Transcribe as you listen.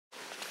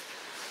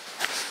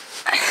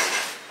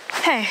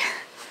Okay,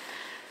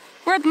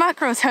 we're at the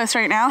Muckrose house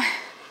right now,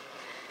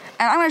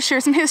 and I'm going to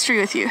share some history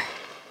with you.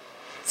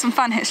 Some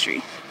fun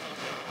history.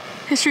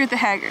 History with the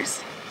Hagers.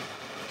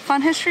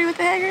 Fun history with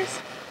the Hagers?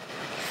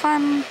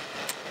 Fun,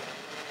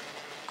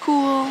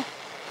 cool,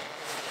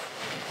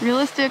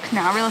 realistic?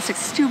 No, realistic's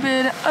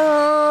stupid.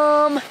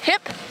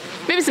 Hip?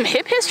 Maybe some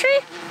hip history?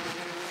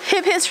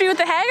 Hip history with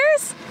the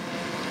Hagers?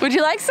 Would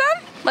you like some?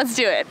 Let's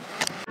do it.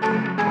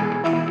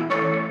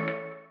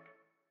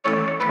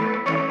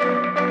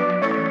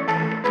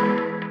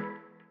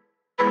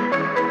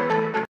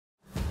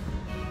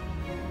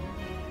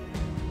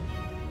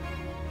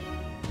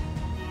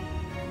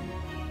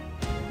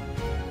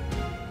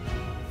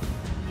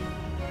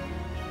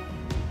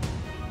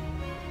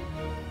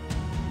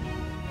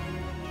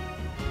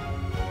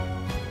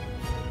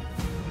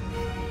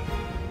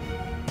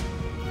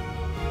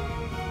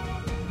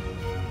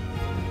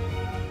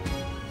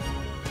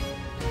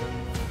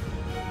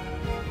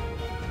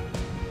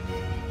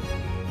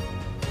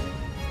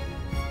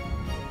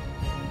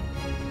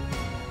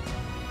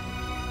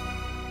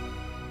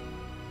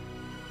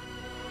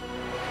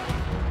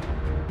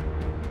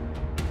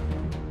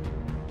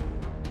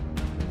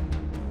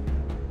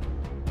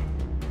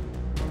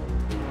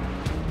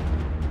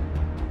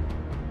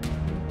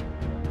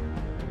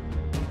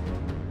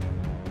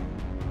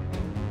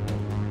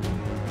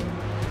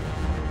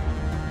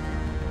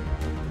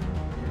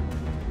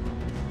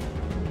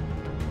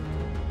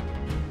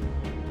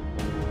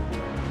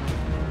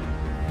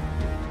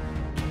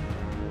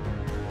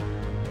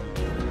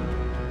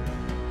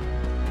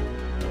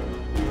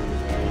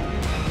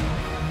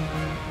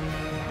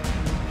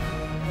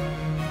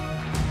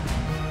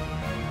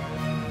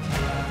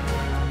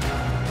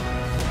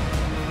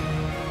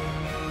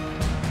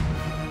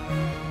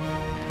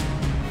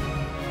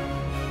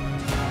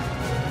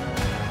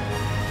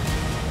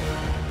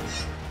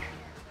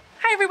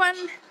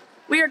 Everyone,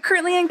 we are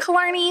currently in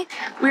Killarney.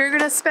 We are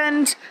going to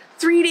spend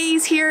 3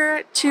 days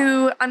here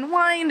to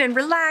unwind and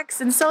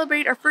relax and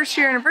celebrate our first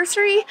year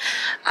anniversary.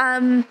 We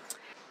have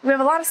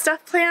a lot of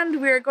stuff planned.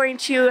 We are going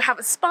to have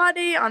a spa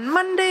day on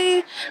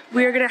Monday.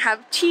 We are going to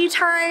have tea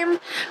time.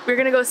 We're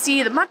going to go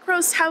see the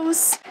Muckrose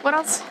house. What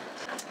else?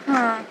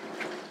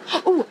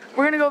 Oh,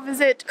 we're going to go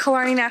visit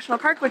Killarney National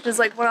Park, which is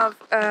like one of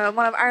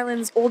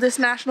Ireland's oldest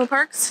national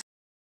parks.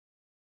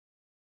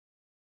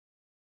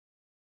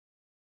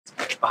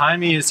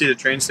 Behind me you see the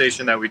train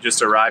station that we just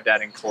arrived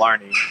at in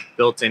Killarney,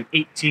 built in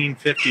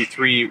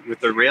 1853 with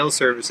the rail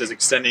services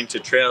extending to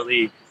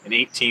Tralee in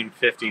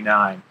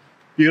 1859.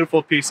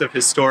 Beautiful piece of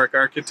historic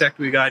architect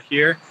we got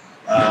here.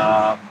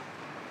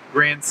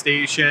 Grand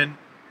station,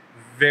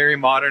 very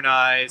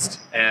modernized,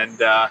 and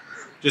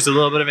just a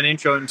little bit of an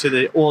intro into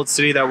the old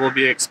city that we'll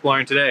be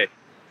exploring today.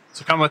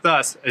 So come with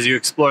us as you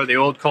explore the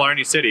old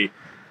Killarney city.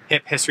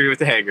 Hip history with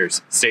the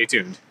Hagers. Stay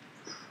tuned.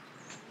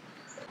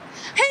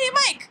 Hey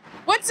Mike!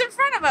 What's in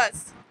front of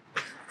us?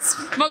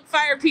 Smoke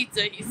fire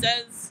pizza, he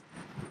says.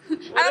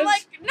 And I'm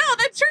like, no,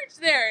 the church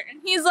there. And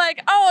he's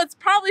like, oh, it's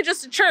probably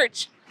just a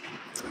church.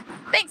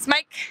 Thanks,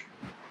 Mike.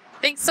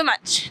 Thanks so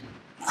much.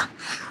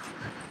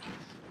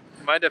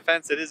 In my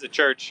defense, it is a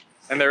church,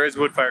 and there is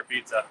wood fire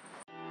pizza.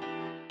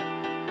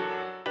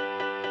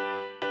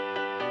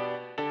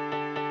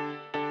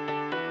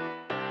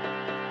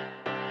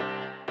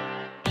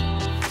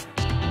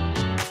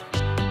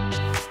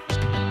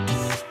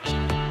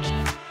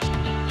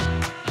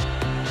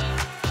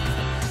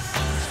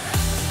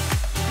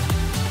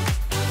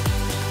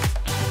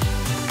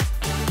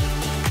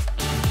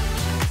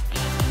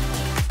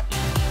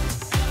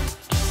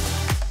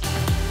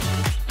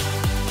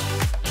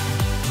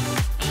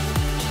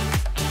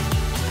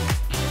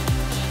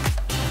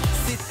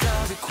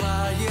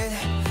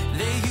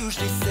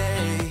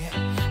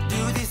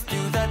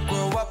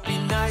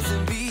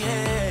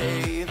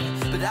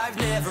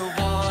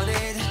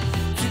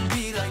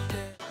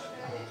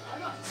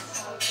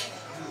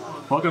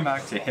 Welcome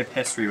back to Hip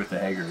History with the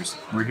Hagers.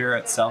 We're here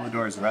at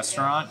Salvador's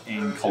restaurant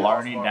in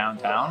Killarney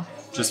downtown.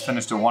 Just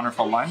finished a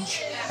wonderful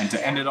lunch, and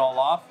to end it all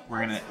off, we're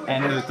going to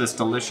end it with this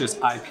delicious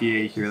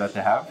IPA here that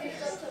they have.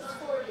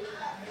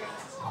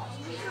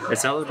 It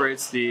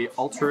celebrates the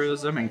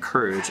altruism and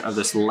courage of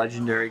this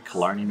legendary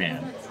Killarney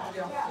man.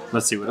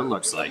 Let's see what it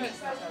looks like.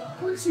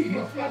 It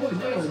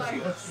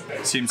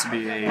seems to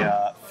be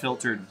a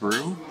filtered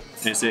brew.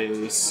 It's a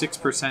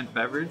 6%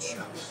 beverage.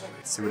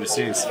 Let's see what it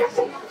says.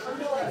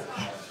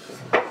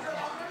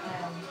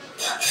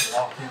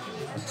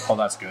 Oh,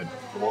 that's good.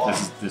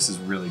 This is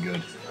really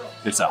good.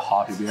 It's a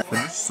hoppy beer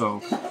finish,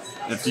 so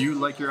if you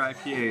like your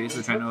IPAs,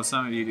 which I know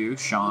some of you do,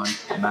 Sean,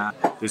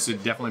 Matt, this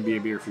would definitely be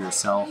a beer for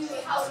yourself.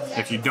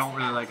 If you don't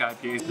really like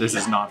IPAs, this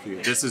is not for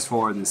you. This is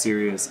for the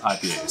serious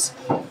IPAs.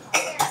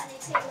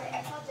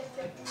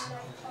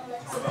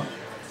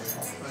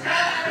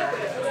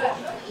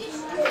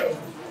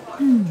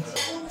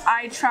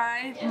 I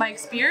tried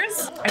Mike's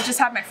beers. I just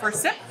had my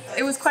first sip.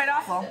 It was quite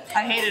awful.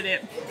 I hated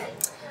it.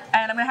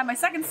 And I'm gonna have my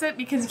second sip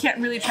because you can't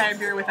really try a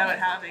beer without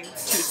having 2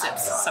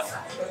 sips, so.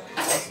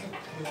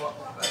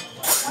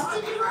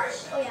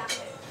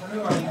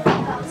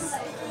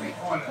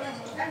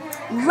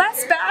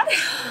 Less bad,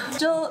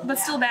 but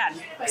still bad.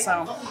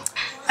 So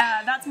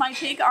that's my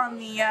take on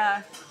the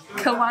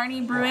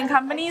Killarney Brewing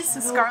Company's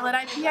Scarlet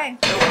IPA.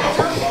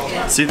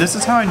 See, this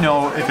is how I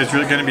know if it's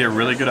really going to be a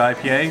really good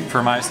IPA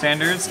for my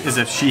standards, is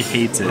if she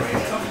hates it.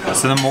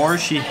 So the more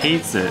she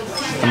hates it,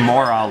 the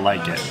more I'll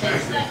like it.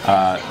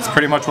 It's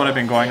pretty much what I've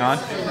been going on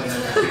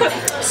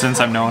since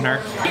I've known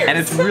her. And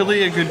it's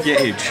really a good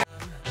gauge.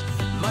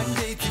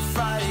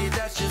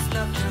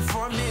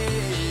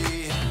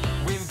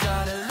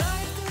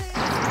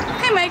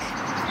 Hey Mike,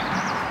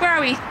 where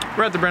are we?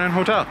 We're at the Brennan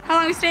Hotel. How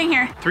long are we staying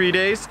here? 3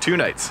 days, 2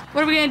 nights.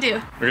 What are we gonna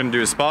do? We're gonna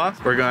do a spa,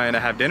 we're going to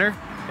have dinner,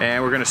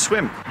 and we're gonna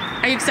swim.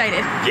 Are you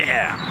excited?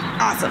 Yeah!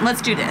 Awesome,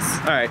 let's do this.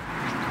 All right.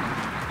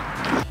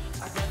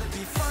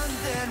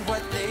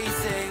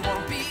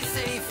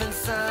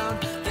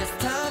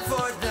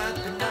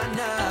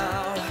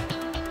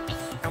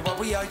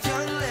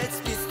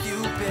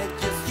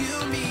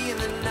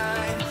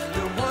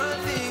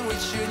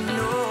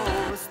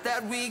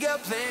 We got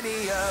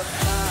plenty of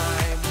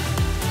time.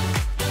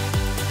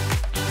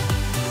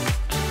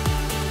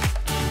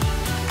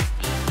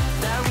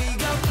 That we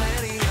got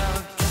plenty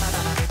of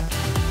time.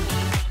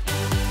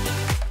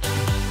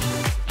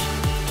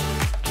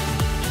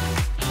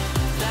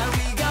 That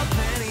we got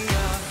plenty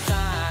of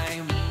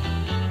time.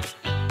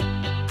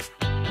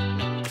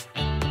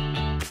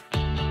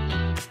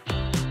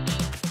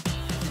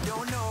 You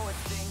don't know a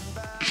thing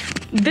about.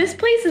 This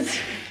place is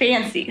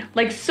fancy,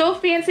 like so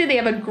fancy. They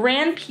have a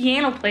grand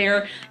piano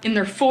player in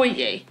their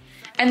foyer,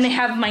 and they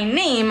have my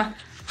name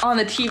on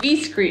the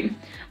TV screen,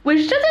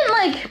 which doesn't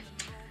like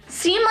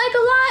seem like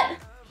a lot,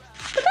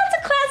 but that's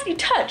a classy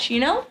touch,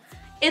 you know?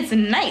 It's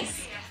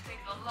nice.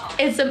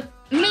 It's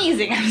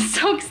amazing. I'm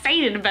so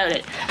excited about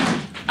it.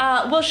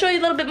 We'll show you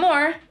a little bit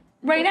more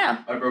right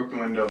now. I broke the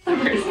window.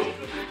 Slippers.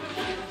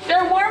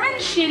 They're warm and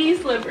shitty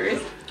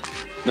slippers.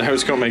 The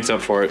house coat makes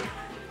up for it.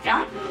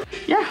 Yeah?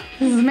 Yeah,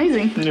 this is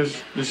amazing.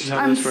 This is how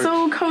I'm this works.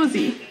 so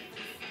cozy.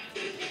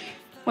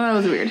 Well, that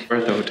was weird. We're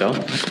at the hotel.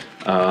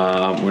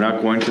 We're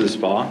not going to the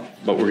spa,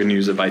 but we're gonna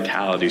use a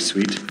Vitality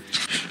Suite.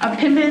 A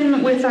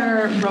pimpin' with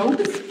our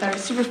robes that are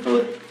super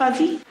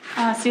fuzzy.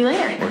 See you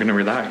later. We're gonna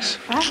relax.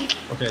 Bye.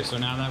 Okay, so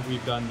now that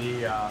we've done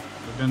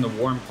the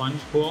warm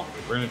plunge pool,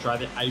 we're gonna try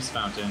the ice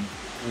fountain.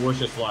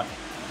 Wish us luck.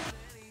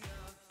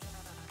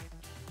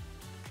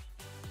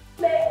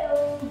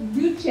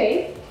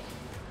 Duce.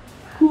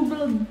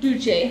 Kubel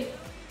Duce.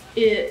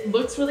 It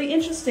looks really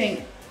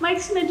interesting.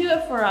 Mike's gonna do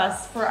it for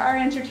us, for our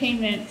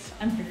entertainment.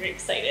 I'm very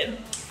excited.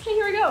 Okay,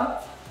 here we go.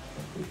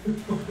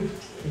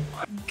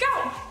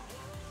 Go!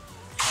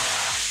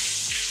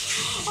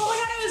 Oh my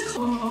god, it was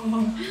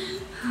cold.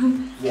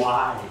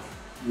 Why?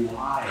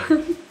 Why?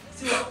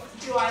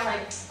 Do I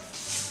like...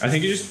 I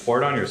think you just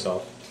poured on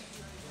yourself.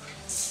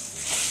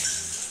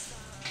 It's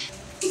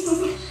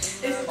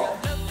cold.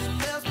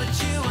 Nothing else but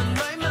you on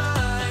my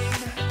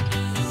mind.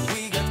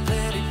 We got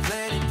plenty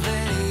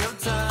of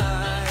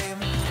time.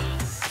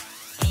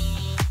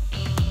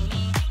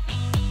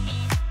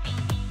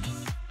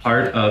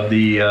 Part of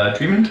the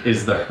treatment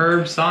is the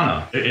herb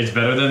sauna. It's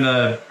better than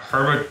the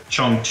herb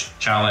chunk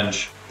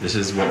challenge. This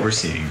is what we're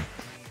seeing.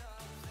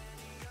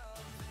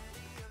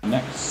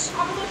 Next.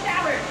 Tropical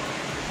shower.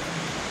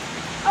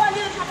 Oh, I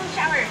did a tropical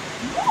shower.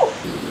 Woo!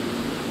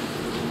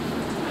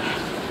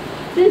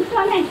 This is so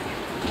nice.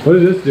 What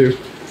does this do?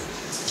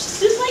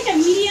 This is like a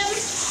medium.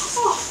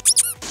 Oh,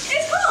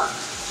 it's cool.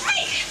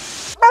 Mike.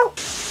 Oh,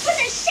 what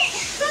the shit?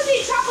 It's supposed to be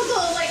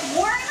tropical, like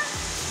warm.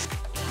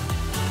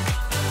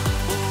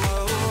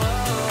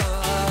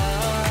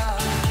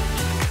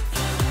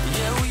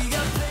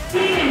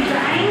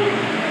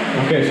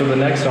 Okay, so the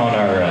next on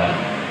our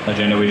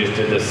agenda, we just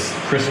did this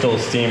crystal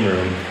steam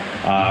room.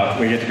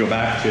 We get to go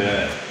back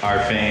to our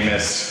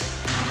famous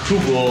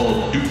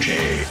Kubel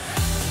Duce.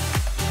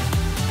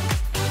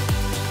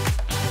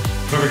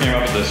 Whoever came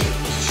up with this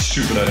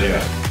stupid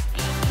idea.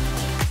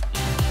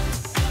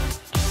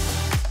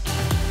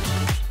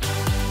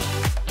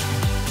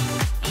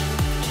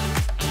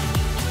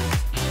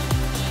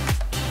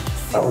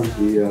 That was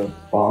the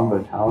bomb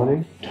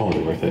Vitality.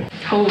 Totally worth it.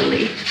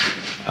 Totally.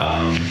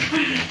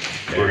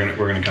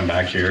 We're gonna come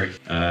back here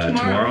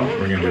tomorrow.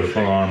 We're gonna do a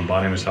full-on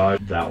body massage.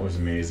 That was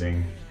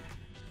amazing.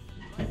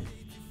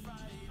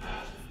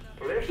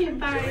 Okay,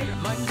 bye.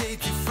 Monday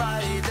to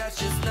Friday, that's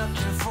just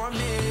nothing for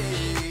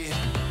me.